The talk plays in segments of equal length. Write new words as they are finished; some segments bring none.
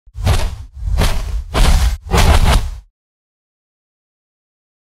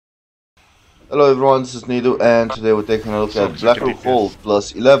Hello everyone, this is Nido, and today we're taking a look at Blackrock Vault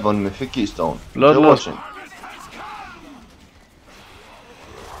plus 11 Mythic Keystone. Enjoy watching.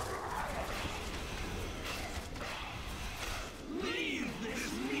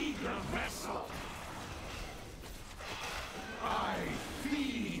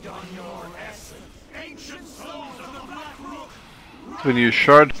 When you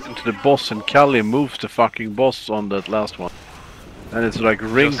shard into the boss and Kali moves the fucking boss on that last one. And it's like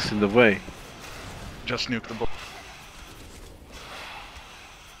rings in the way. Just nuke the boss.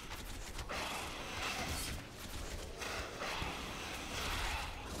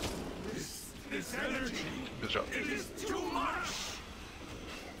 This energy. Good job. It is too much.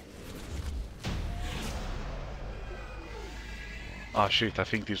 Ah shit, I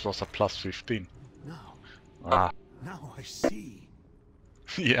think this was a plus 15. Now I see.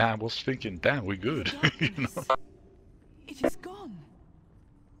 Yeah, I was thinking, damn, we're good. You know? It is gone.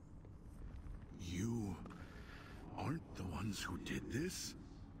 You aren't the ones who did this?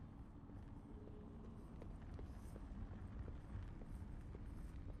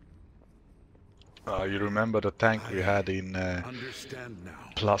 You remember the tank we had in Understand now.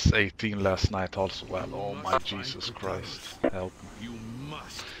 plus 18 last night also? Well, oh my Jesus Christ, help me. You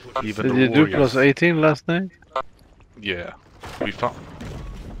must put Even Did the you do warriors. plus 18 last night? Yeah, we found...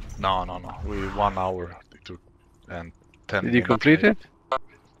 No, we 1 hour it took, and 10 Did you minutes complete later.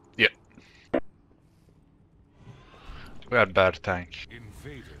 it? Yeah. We had bad tank.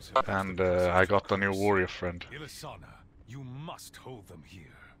 invaders And I got a new warrior friend. Ilisana, you must hold them here.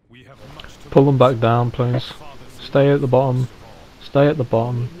 We have much to Pull them back down, please. Stay at the bottom. Stay at the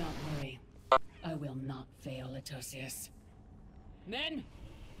bottom. Do not worry. I will not fail, Atosius. Men,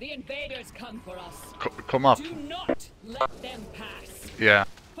 the invaders come for us. Come up. Do not let them pass. Yeah.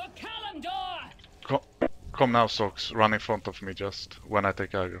 For Kalimdor! Come now, Sox. Run in front of me just when I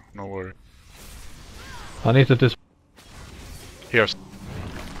take aggro. No worry. I need to dis- Here's.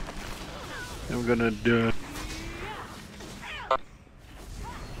 I'm gonna do it.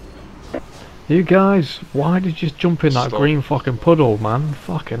 You guys, why did you just jump in that Stop. green fucking puddle, man?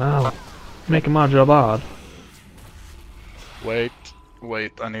 Fucking hell. Making my job hard. Wait,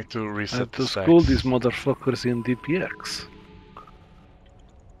 I need to I reset have to the school stacks. these motherfuckers in DPX.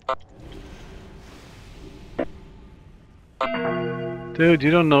 Dude,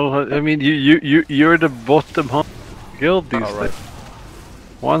 you don't know how, I mean, you're the bottom guild these days.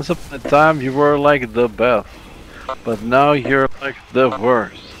 Once upon a time you were like the best, but now you're like the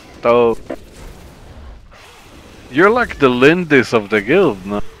worst. So you're like the Lindis of the guild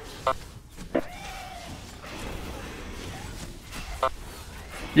now.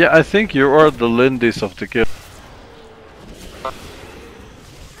 Yeah, I think you are the Lindis of the guild.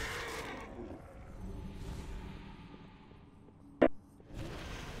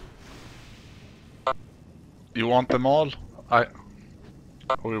 You want them all?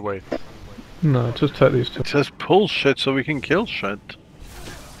 We wait. No, just take these two. It says pull shit so we can kill shit.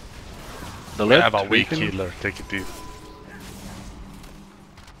 The We left, have a weak can- healer. Take it easy.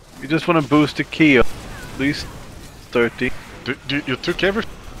 You just want to boost the key up. At least 30. You took every...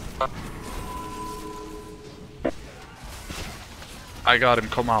 I got him.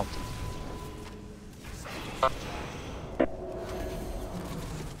 Come out.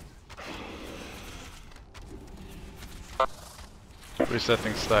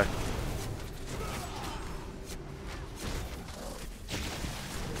 Resetting stack.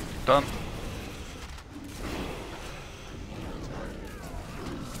 Done.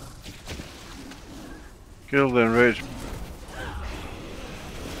 Kill the enrage.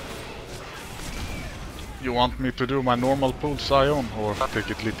 You want me to do my normal pull Scion or take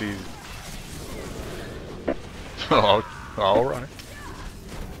it little easy? Oh, alright.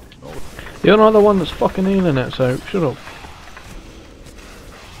 You're not the one that's fucking healing it, so shut up.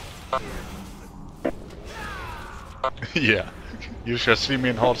 Yeah, you should see me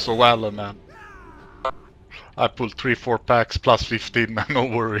in hard so well, man. I pulled 3-4 packs plus 15, man, no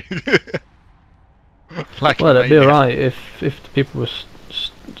worry. Like Well, it'd be maniac. alright if the people were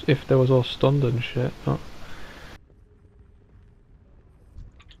if they was all stunned and shit. But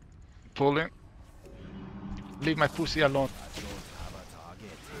Pull in. Leave my pussy alone.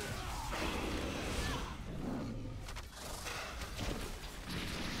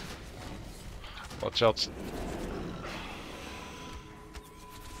 Watch out.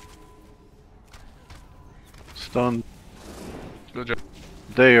 Stun. Good job.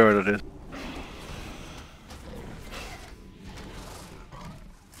 They are it is.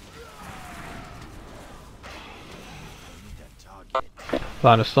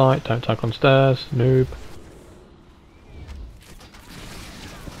 line of sight, don't tank on stairs, noob.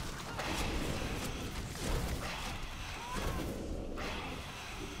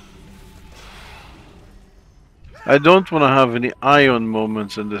 I don't want to have any ion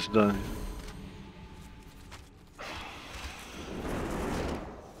moments in this dungeon.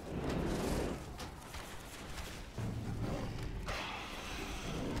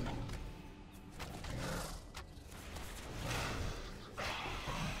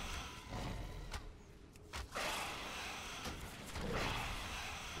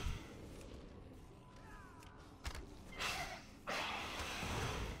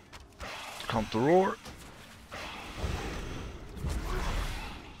 Come to roar.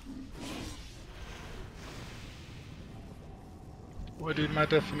 Where did my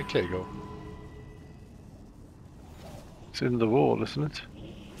Deafening K go? It's in the wall, isn't it?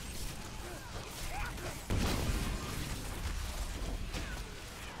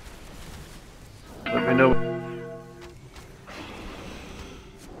 Let me know.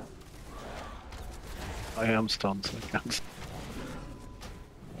 I am stunned, so I can't.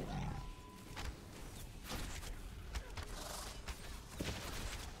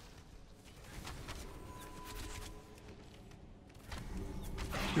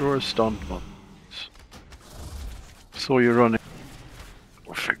 You're a stunned one. Saw you running.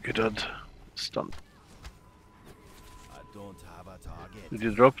 I figured I'd stun. I don't have a target. Did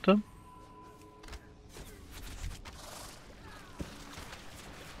you drop them?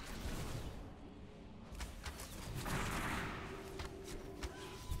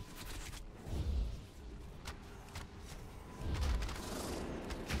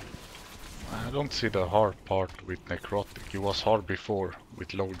 I don't see the hard part with necrotic. It was hard before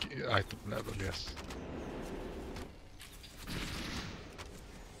with low item level, yes.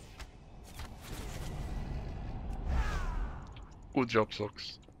 Good job,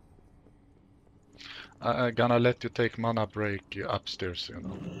 Socks. I'm gonna let you take mana break upstairs, you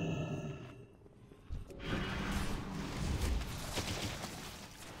know.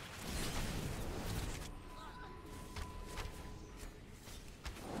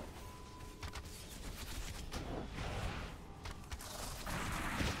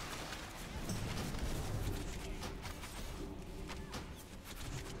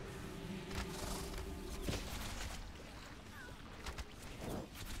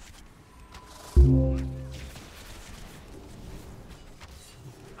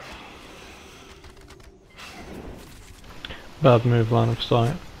 Bad move, line of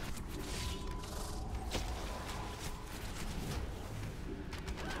sight.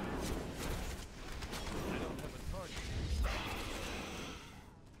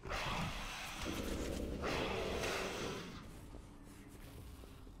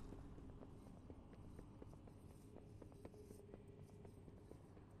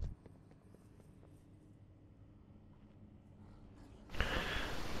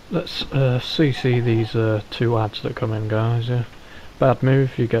 Let's CC these two ads that come in, guys. Yeah. Bad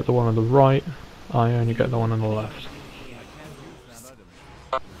move, you get the one on the right. Iron, you get the one on the left.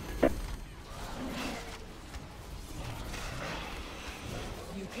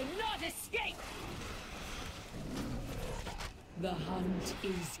 You cannot escape! The hunt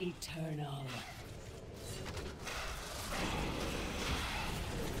is eternal.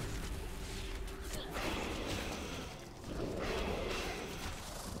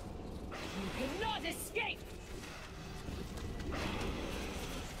 You cannot escape!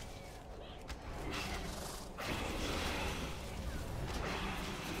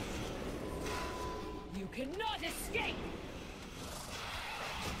 You cannot escape!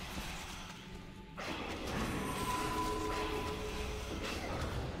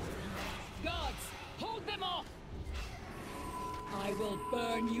 Gods, hold them off! I will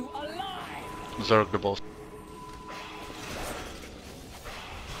burn you alive! Zerg the boss.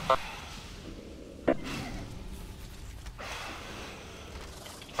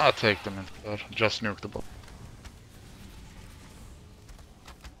 I'll take them instead. Just nuke the boss.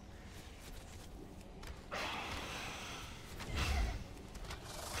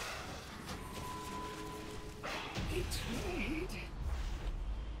 Betrayed.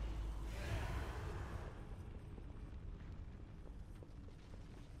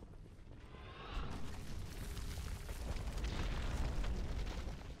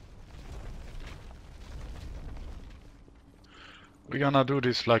 We're gonna do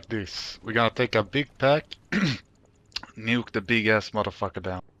this like this. We're gonna take a big pack, nuke the big ass motherfucker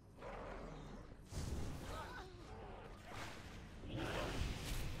down.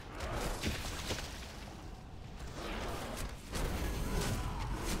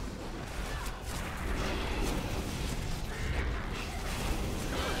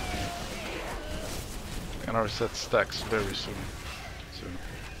 Gonna reset stacks very soon.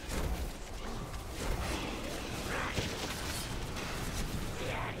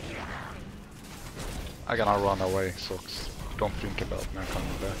 I'm gonna run away, so don't think about me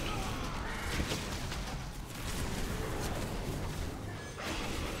coming back.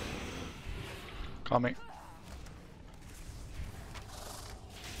 Coming.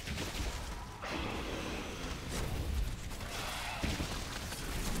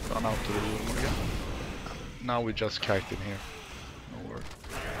 Run out to the room again. Now we just kite in here. No worry.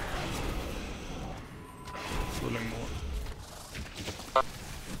 Pulling more.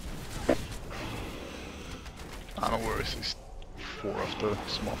 No worries, it's 4 of the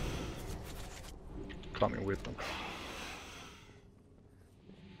small. Coming with them.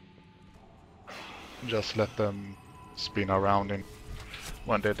 Just let them spin around, and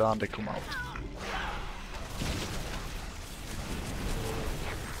when they're done they come out.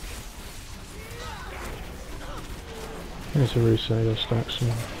 Here's a reset your stacks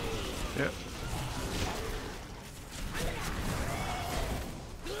now. Yeah.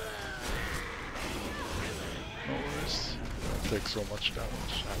 No worries. Take so much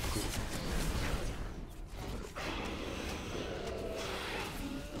damage. I'm cool.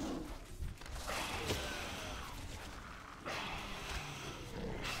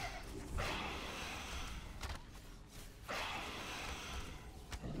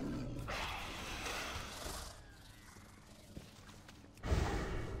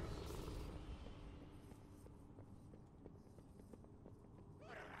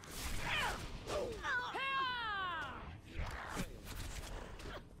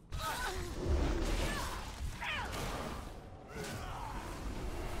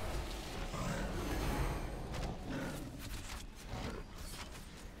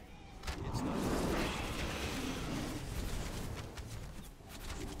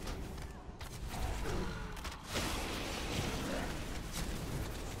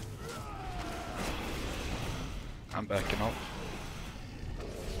 I'm backing up.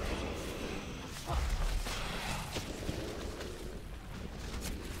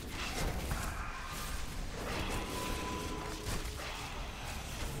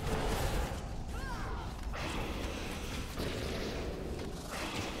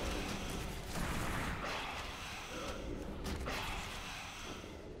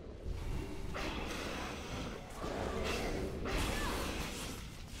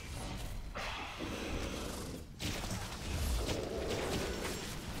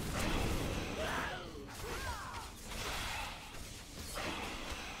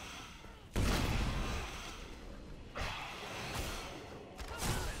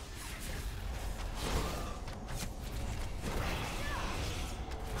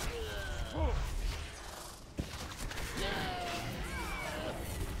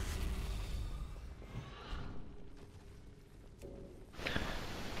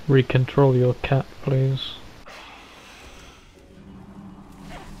 Recontrol your cat, please.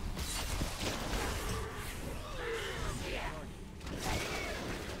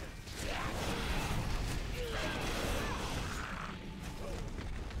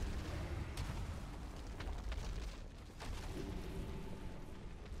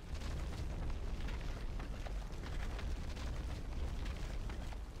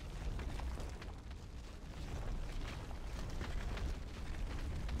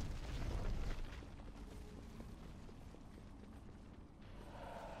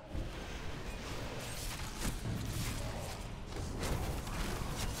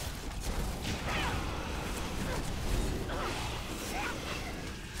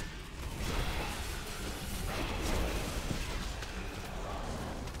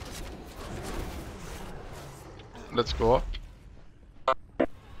 Let's go up.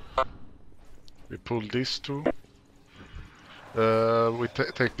 We pull these two. We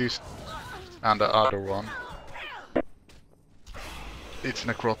take this and the other one. It's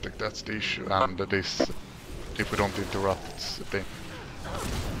necrotic, that's the issue, and this, if we don't interrupt, it's a thing.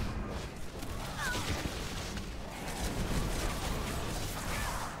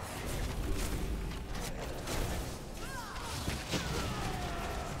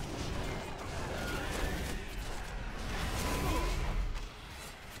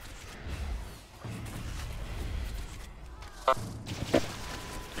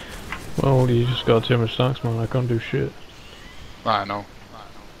 Well, you just got too much stacks, man. I can't do shit. I know.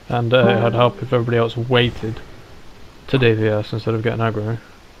 And it'd help if everybody else waited to DPS instead of getting aggro.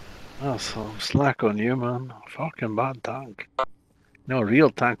 Oh, so slack on you, man. Fucking bad tank. No, a real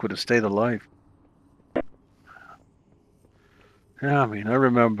tank would have stayed alive. Yeah, I mean, I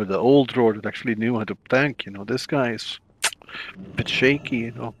remember the old road that actually knew how to tank, you know. This guy is a bit shaky,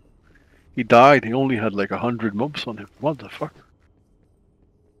 you know. He died, he only had like 100 mobs on him. What the fuck?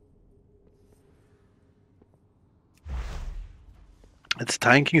 It's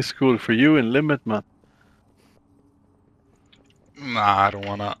tanking school for you in Limit, man. Nah, I don't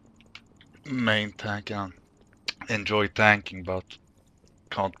wanna main tank and enjoy tanking, but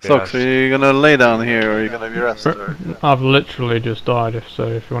can't be Socks, are asked. you gonna lay down here or are you gonna be rested? Or... I've literally just died, so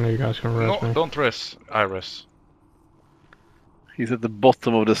if one of you guys can rest No, me. don't rest. I rest. He's at the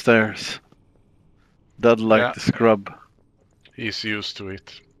bottom of the stairs. Dead like Yeah. the scrub. He's used to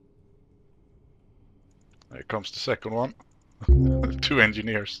it. Here comes the second one. 2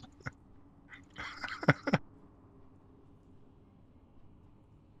 engineers.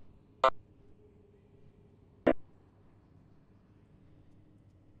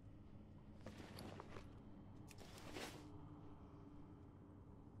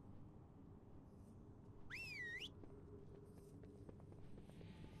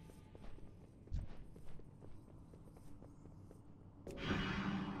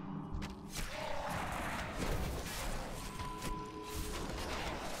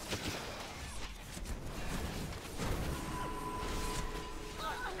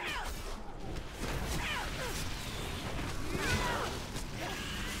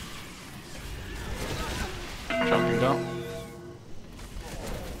 Jumping down.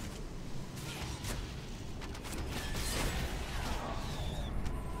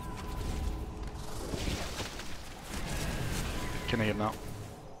 Can I get now?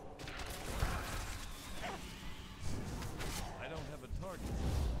 I don't have a target.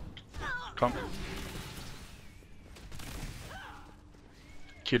 Come.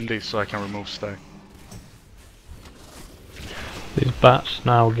 Kill this so I can remove stack. These bats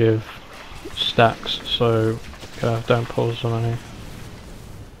now give stacks, so don't pause on any.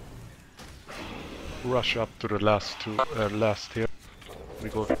 Rush up to the last two, last here. We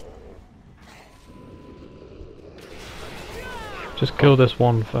go. Just kill this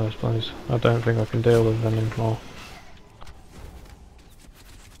one first, please. I don't think I can deal with any more.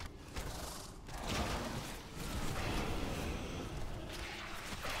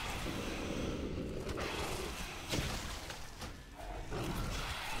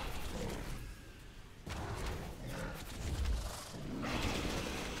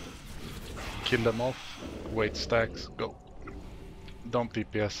 Kill them off. Wait stacks. Go. Don't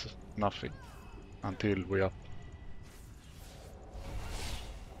DPS. Nothing. Until we up.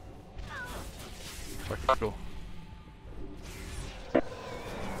 Fuck it, go.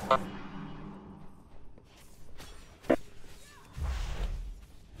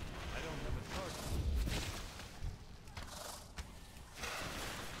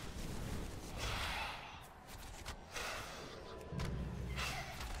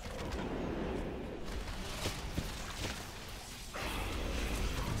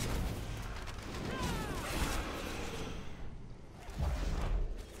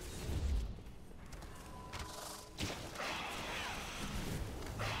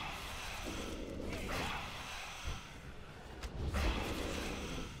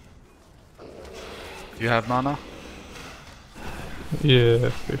 You have mana? Yeah,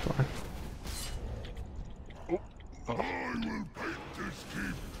 be fine. Oh.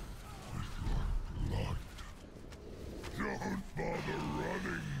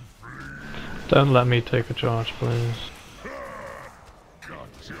 Don't let me take a charge, please.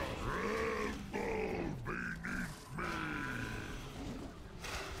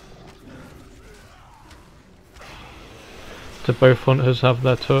 Do both hunters have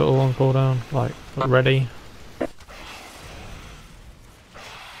their turtle on cooldown? Like, ready?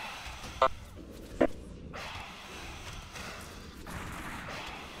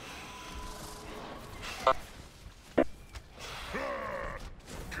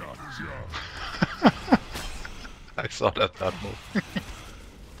 I saw that bad move.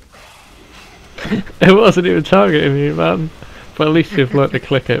 It wasn't even targeting me, man. But at least you've learnt to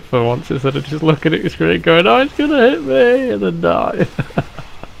click it for once instead of just looking at your screen going, oh, it's gonna hit me, and then die.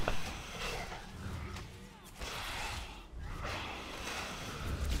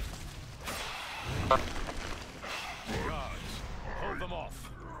 Hold them off.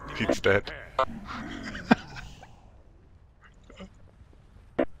 He's dead.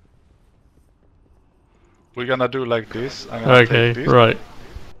 We're gonna do like this. I'm gonna Okay, take this. right.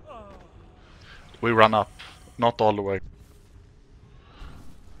 We run up. Not all the way.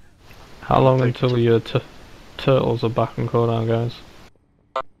 How long take until two. your turtles are back on cooldown, guys?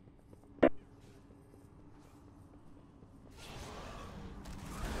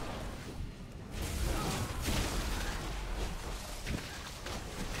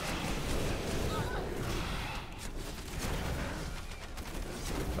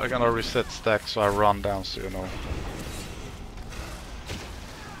 I'm gonna reset stack so I run down so you know.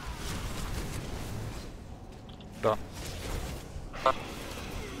 Done.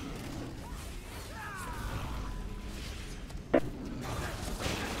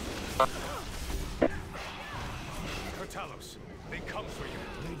 Kurtalos, they come for you.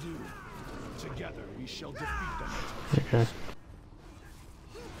 They do. Together we shall defeat them. Okay.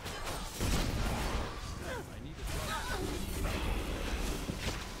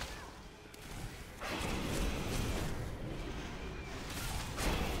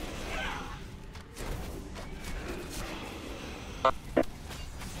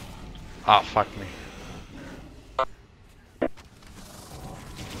 Ah, fuck me.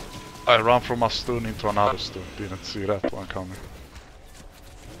 I ran from a stun into another stun. Didn't see that one coming.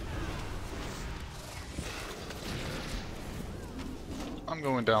 I'm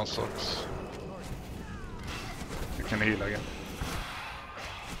going down, socks. You can heal again.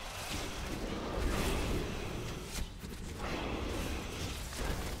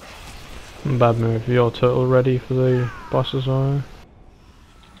 Bad move. Your turtle ready for the bosses, are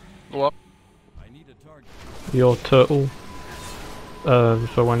What? I need a target. your turtle?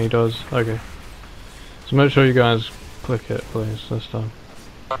 For when he does. Okay. So make sure you guys click it, please, this time.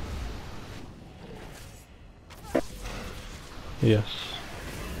 Yes.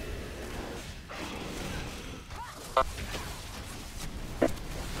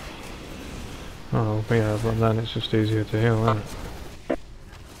 Oh, yeah, but then it's just easier to heal, isn't it?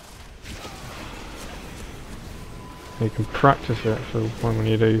 You can practice it for when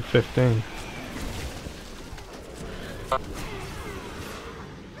you do 15.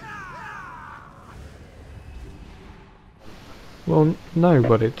 Well, no,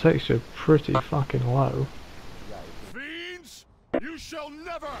 but it takes you pretty fucking low. Fiends, you shall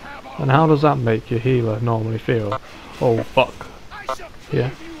never have our And how does that make your healer normally feel? Oh, fuck. I shall Yeah.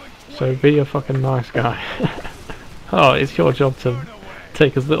 cleave you in So twain. be a fucking nice guy. Oh, it's your job to Burn away.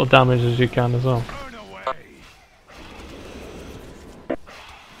 take as little damage as you can as well. Burn away.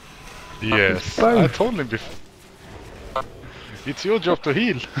 Yes, both. I told him before. It's your job to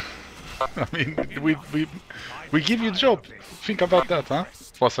heal. I mean, we give you a job. Think about that, huh?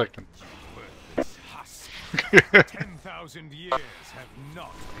 For a second. 10,000 years have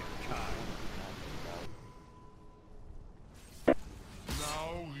not been kind.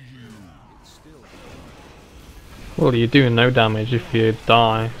 Now you still. Well, you're doing no damage if you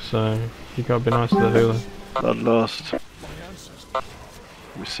die, so you gotta be nice to the healer. Blood lost. My ancestors.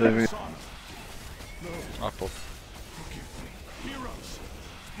 We're saving. Son. No, Apple. forgive me. Heroes,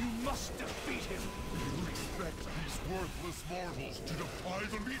 you must defeat him. You expect these worthless mortals to defy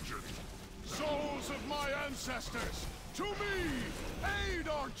the Legion? Souls of my ancestors, to me! Aid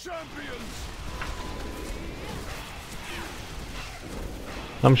our champions!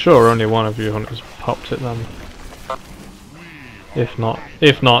 I'm sure only one of you hunters popped it then. If not,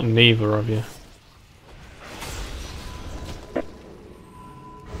 neither of you.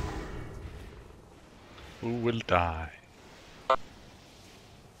 Who will die?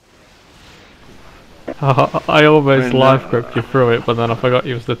 I almost I know. life gripped you through it, but then I forgot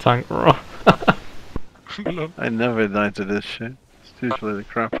you was the tank roll. I never die to this shit. It's usually the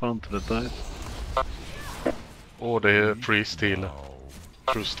crap onto the dice. Or the priest healer.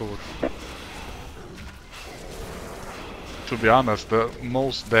 True story. To be honest, the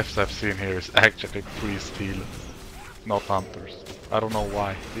most deaths I've seen here is actually priest healer, not hunters. I don't know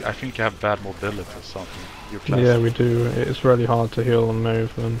why. I think you have bad mobility or something. Your class. Yeah, we do. It's really hard to heal and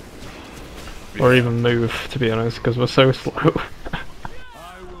move, or even move, to be honest, because we're so slow.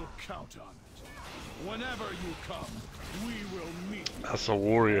 I will count on it. Whenever you come, we will meet. As a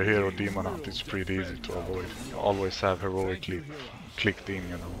warrior here or demon hunt, it's pretty easy to avoid. You always have heroically clicked in,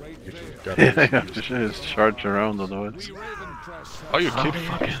 you know. If you got Yeah, I have to just charge around otherwise. We Ravencrest Are you have kidding me?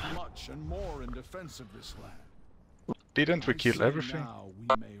 accomplished much and more in defense of this land. Didn't we kill So everything? now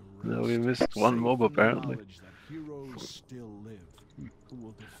we may No, we rest, missed one safe mob in the apparently. knowledge that heroes still live, who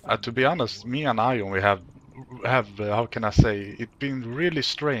will defend To be honest, me and Ion, we have how can I say, it's been really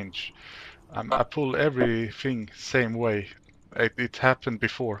strange. I pull everything same way. It happened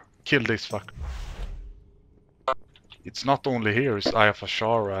before. Kill this fucker. It's not only here, it's Eye of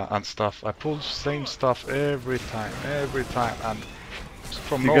Ashara and stuff. I pull same stuff every time, and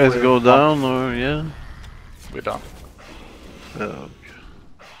from You guys nowhere, go down or yeah? we're done. Oh.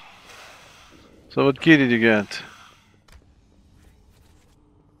 So what key did you get?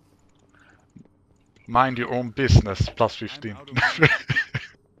 Mind your own business, plus 15.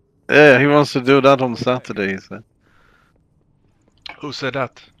 Yeah, he wants to do that on Saturday, he said. Who said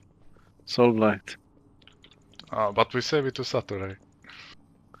that? Soulblight. But we save it to Saturday.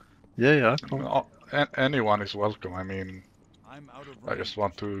 Yeah, come. Anyone is welcome. I mean, I'm out of I just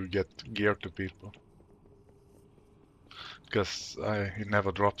want to get gear to people. Because he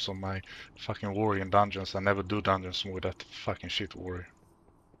never drops on my fucking warrior in dungeons. I never do dungeons with that fucking shit warrior.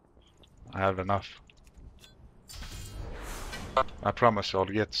 I have enough. I promise you, I'll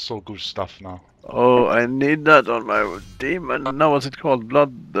get so good stuff now. Oh, I need that on my demon. No, what's it called?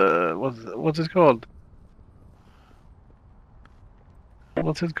 Blood. What's it called?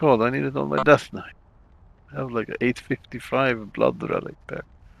 What's it called? I need it on my Death Knight. I have like an 855 blood relic there.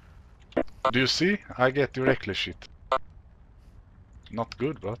 Do you see? I get directly shit. Not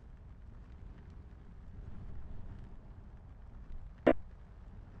good, but...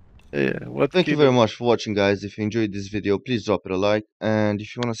 Yeah, what Thank you very much for watching, guys. If you enjoyed this video, please drop it a like, and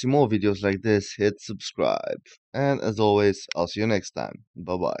if you want to see more videos like this, hit subscribe. And as always, I'll see you next time.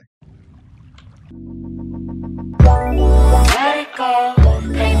 Bye bye. Let it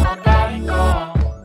go.